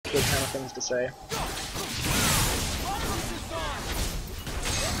good kind of things to say.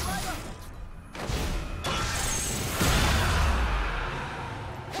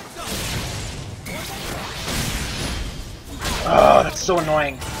 Oh, that's so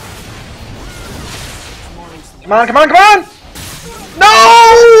annoying. Come on, come on, come on!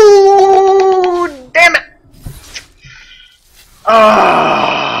 No! Damn it!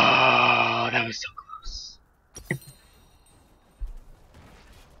 Oh, that was so close.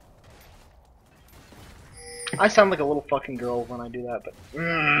 I sound like a little fucking girl when I do that, but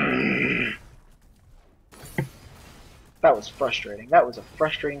that was frustrating. That was a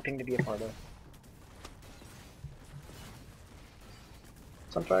frustrating thing to be a part of.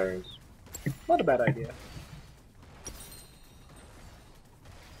 Sunfires? Not a bad idea.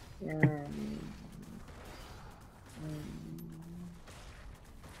 Never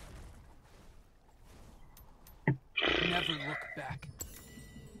look back.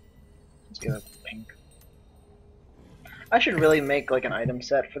 Let's get a pink. I should really make like an item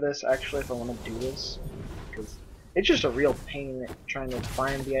set for this actually if I want to do this, because it's just a real pain trying to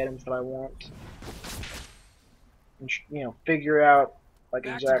find the items that I want and you know, figure out like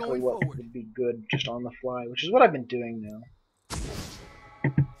exactly what would be good just on the fly, which is what I've been doing now.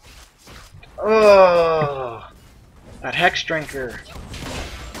 Oh, that hex drinker.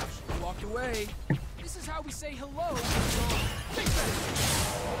 Walked away. This is how we say hello.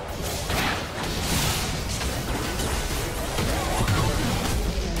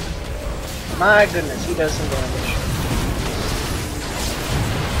 My goodness, he does some damage.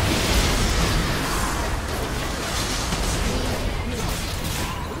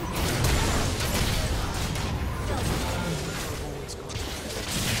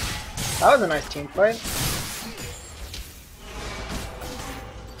 That was a nice team fight.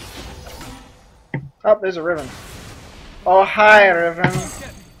 Oh, there's a Riven. Oh, hi, Riven.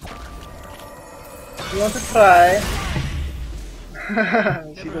 You want to try?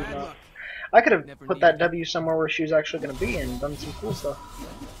 She does not. I could have put that W somewhere where she was actually going to be and done some cool stuff.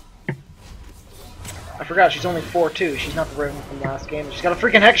 I forgot, she's only 4-2. She's not the Riven from last game. She's got a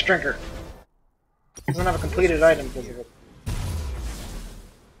freaking Hex Drinker. Doesn't have a completed item because of it.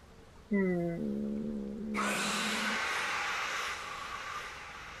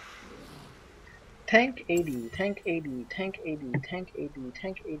 Tank 80, tank 80, tank 80, tank 80,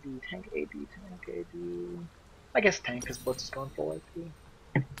 tank 80, tank 80, tank 80. I guess tank because Blitz is going full AP.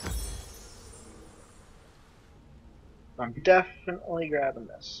 I'm definitely grabbing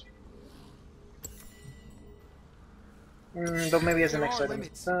this. Though maybe as the next item.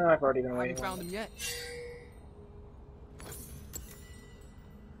 I've already been waiting. Found them yet.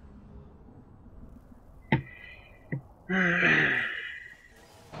 I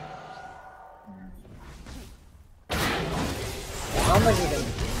don't think we can.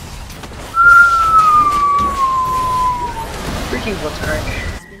 Freaking Blitzcrank.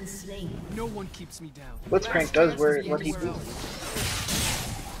 No one keeps me down. Blitzcrank does what he do.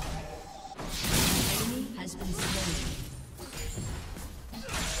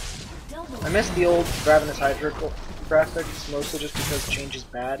 I miss the old Ravenous Hydra graphics, mostly just because change is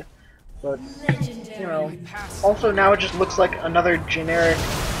bad. But, you know, also now it just looks like another generic,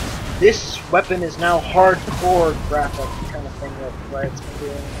 this weapon is now hardcore graphic kind of thing that Riot's been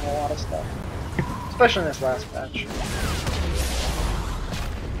doing in a lot of stuff. Especially in this last patch.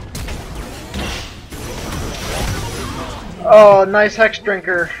 Oh, nice Hex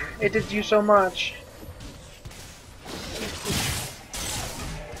Drinker. It did you so much.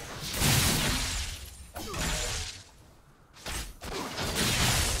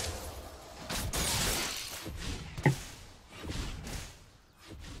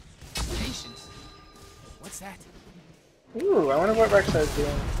 What's that? Ooh, I wonder what Rek'Sai is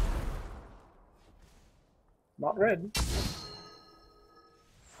doing. Not red.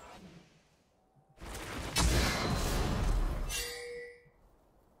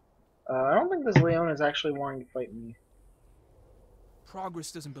 I don't think this Leon is actually wanting to fight me.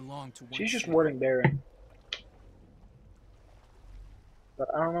 Progress doesn't belong to one. She's just warding Baron.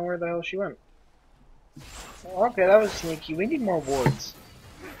 But I don't know where the hell she went. Okay, that was sneaky. We need more wards.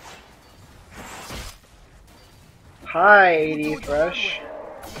 Hi, 80 Fresh.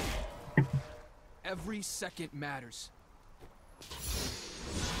 Every second matters.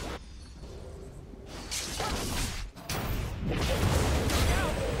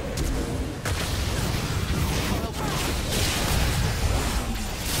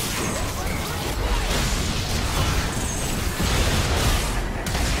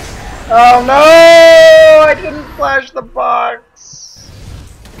 Oh no! I didn't flash the box!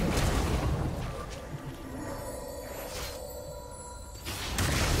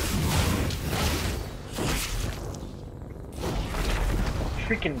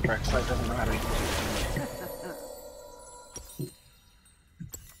 Freaking Brexite doesn't know how to use it.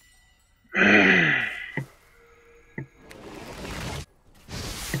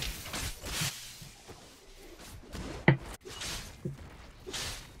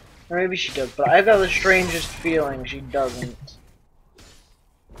 Or maybe she does, but I got the strangest feeling she doesn't.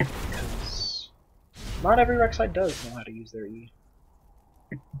 Because not every Rek'Sai does know how to use their E.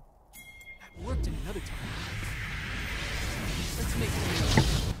 That worked in another time. Let's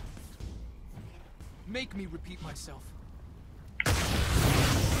make me repeat myself.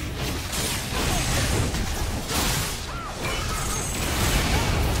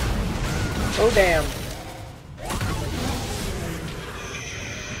 Oh damn.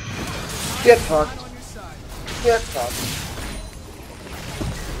 Get fucked. Get fucked.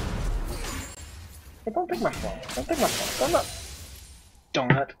 Hey, don't take my phone. Don't take my phone.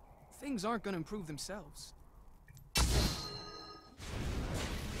 Donut. Things aren't gonna improve themselves.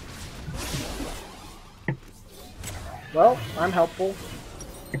 Well, I'm helpful.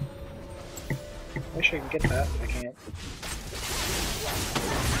 Wish I could get that. I can't.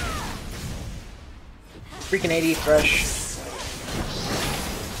 Freaking 80 fresh.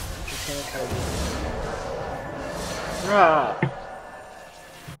 Ah!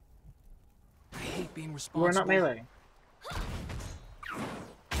 I hate being responsible. You are not melee.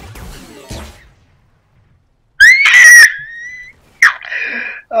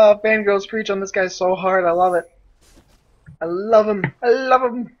 Oh, fangirls preach on this guy so hard. I love it. I love him. I love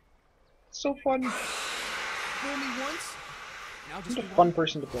him. So fun. Fool me once, now He's a fun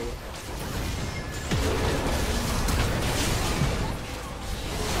person to play with.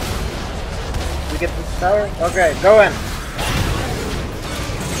 We get this tower? Okay, go in.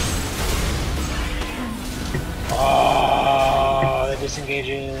 Oh, that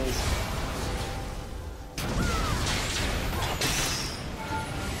disengages.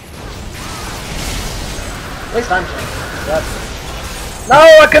 At least I'm saying that. No,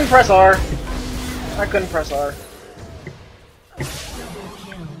 I couldn't press R. I couldn't press R. Double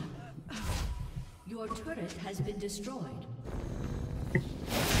kill. Your turret has been destroyed.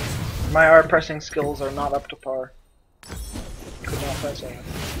 My R pressing skills are not up to par. Could not press R.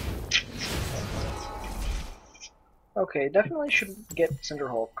 Okay, definitely should get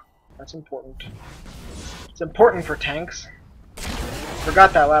Cinderhulk. That's important. It's important for tanks.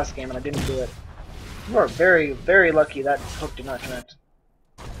 Forgot that last game and I didn't do it. You are very, very lucky that hook did not connect.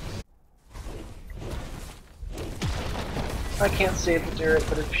 I can't save the turret,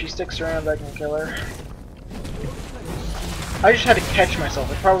 but if she sticks around, I can kill her. I just had to catch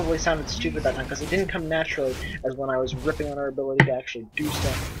myself. It probably sounded stupid that time because it didn't come naturally as when I was ripping on her ability to actually do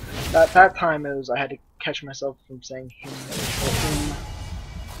stuff. That time it was I had to catch myself from saying him or him.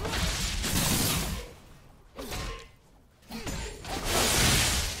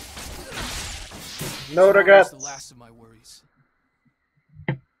 No regrets. The last of my worries.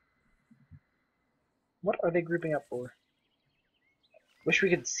 What are they grouping up for? Wish we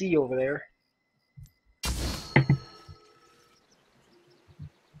could see over there.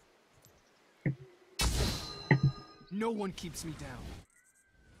 No one keeps me down.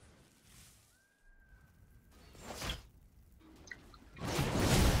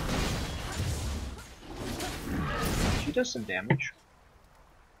 She does some damage.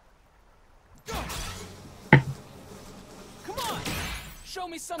 Come on! Show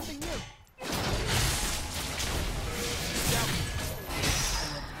me something new!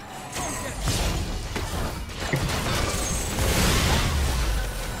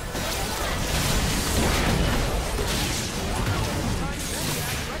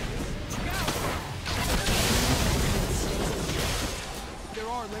 There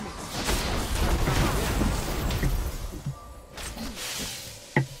are limits.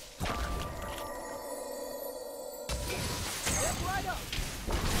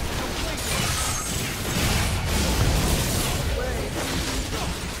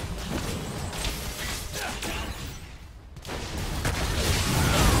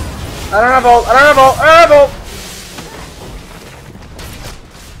 I don't have ult! I don't have ult! I don't have ult!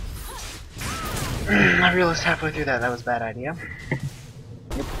 I realized halfway through that was a bad idea.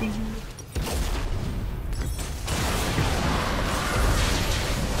 Yippee.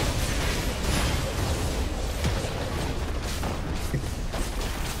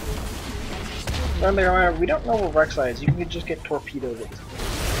 Remember, we don't know what Rek'Sai is. You can just get torpedoed.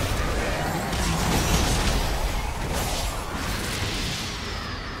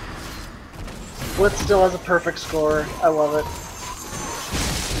 Blitz still has a perfect score. I love it.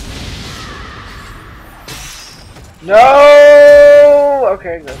 No!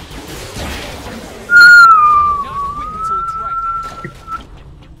 Okay, good. Not quit until it's right.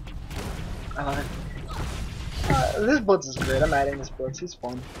 This blitz is great. I'm adding this blitz. He's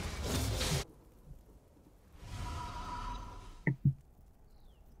fun.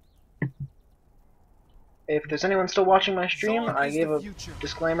 If there's anyone still watching my stream, Soloq I is gave the a future.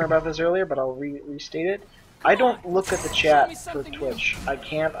 disclaimer about this earlier, but I'll restate it. I don't look at the chat for Twitch. I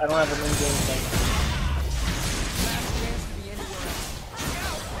can't. I don't have an in-game thing. Last chance to be anywhere else.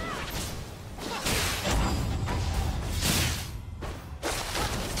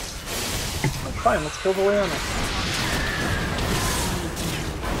 Fine, let's kill the Leona.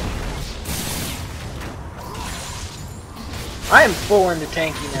 I am full into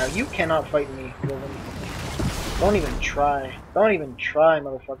tanky now. You cannot fight me, William. Don't even try. Don't even try,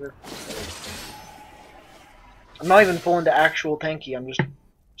 motherfucker. I'm not even full into actual tanky. I'm just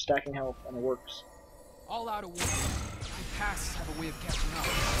stacking health, and it works. All out of war. My passes have a way of catching up.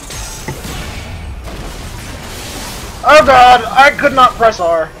 Oh god! I could not press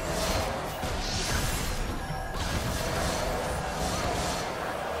R.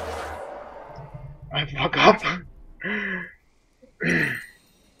 I fuck up.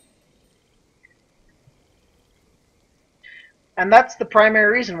 And that's the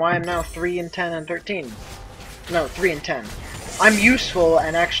primary reason why I'm now 3 and 10 and 13. No, 3 and 10. I'm useful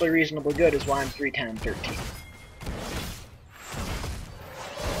and actually reasonably good is why I'm 3, 10, and 13.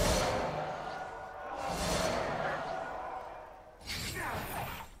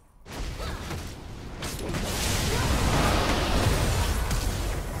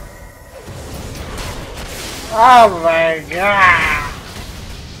 Oh my god!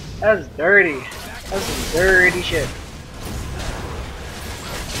 That's dirty. That's some dirty shit.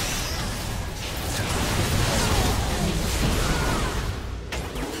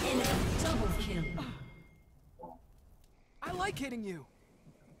 Double kill. I like hitting you.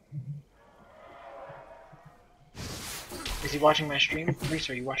 Is he watching my stream? Reese,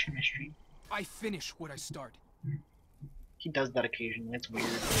 are you watching my stream? I finish what I start. He does that occasionally. It's weird.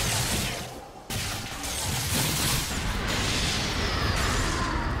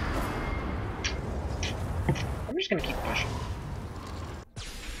 I'm just gonna keep pushing.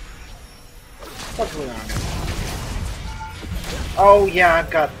 What's going on? Oh yeah, I've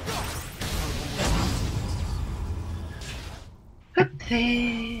got.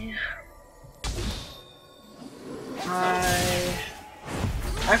 Oopsie.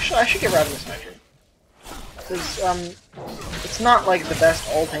 Actually, I should get rid of this sniper. Because it's not like the best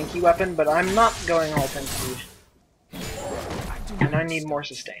all tanky weapon, but I'm not going all tanky, and I need more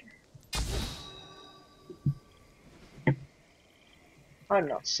sustain. I'm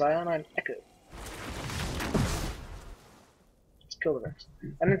not Scion, I'm Ekko. Let's kill the rest.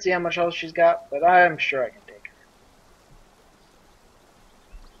 I didn't see how much health she's got, but I'm sure I can take her.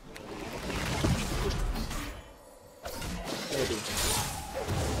 Maybe.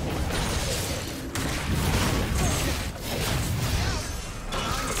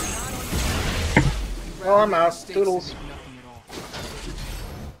 Well, I'm out. Toodles.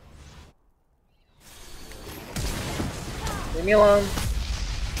 Leave me alone.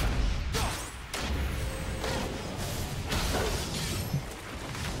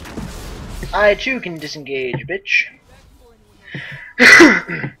 I too can disengage, bitch.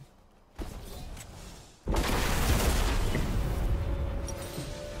 Come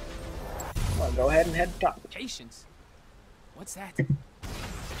on, go ahead and head top. Patience? What's that?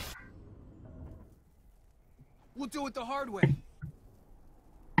 We'll do it the hard way.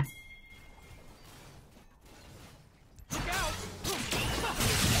 Look out!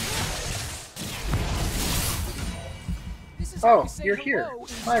 This is how Oh, we say you're here. hello in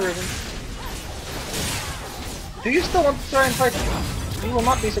Hi, Riven. Do you still want to try and fight me? You will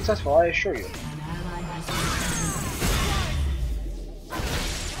not be successful, I assure you.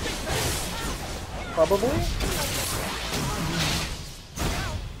 Probably?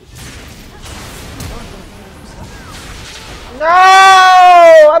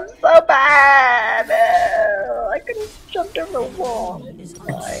 No! I'm so bad! I could have jumped over the wall. I did. So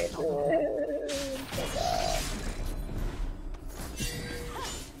bad.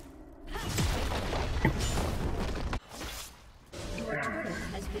 Your turret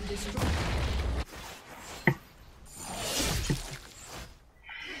has been destroyed.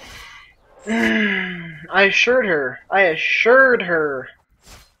 I assured her. I assured her.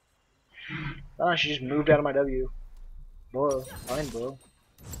 Oh, she just moved out of my W. Whoa, fine, bro.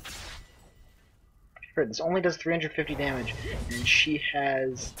 This only does 350 damage, and she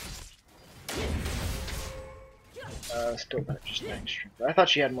has still just 9 strength. I thought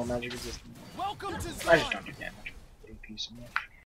she had more magic resistance. Welcome to I just don't do damage. AP so much.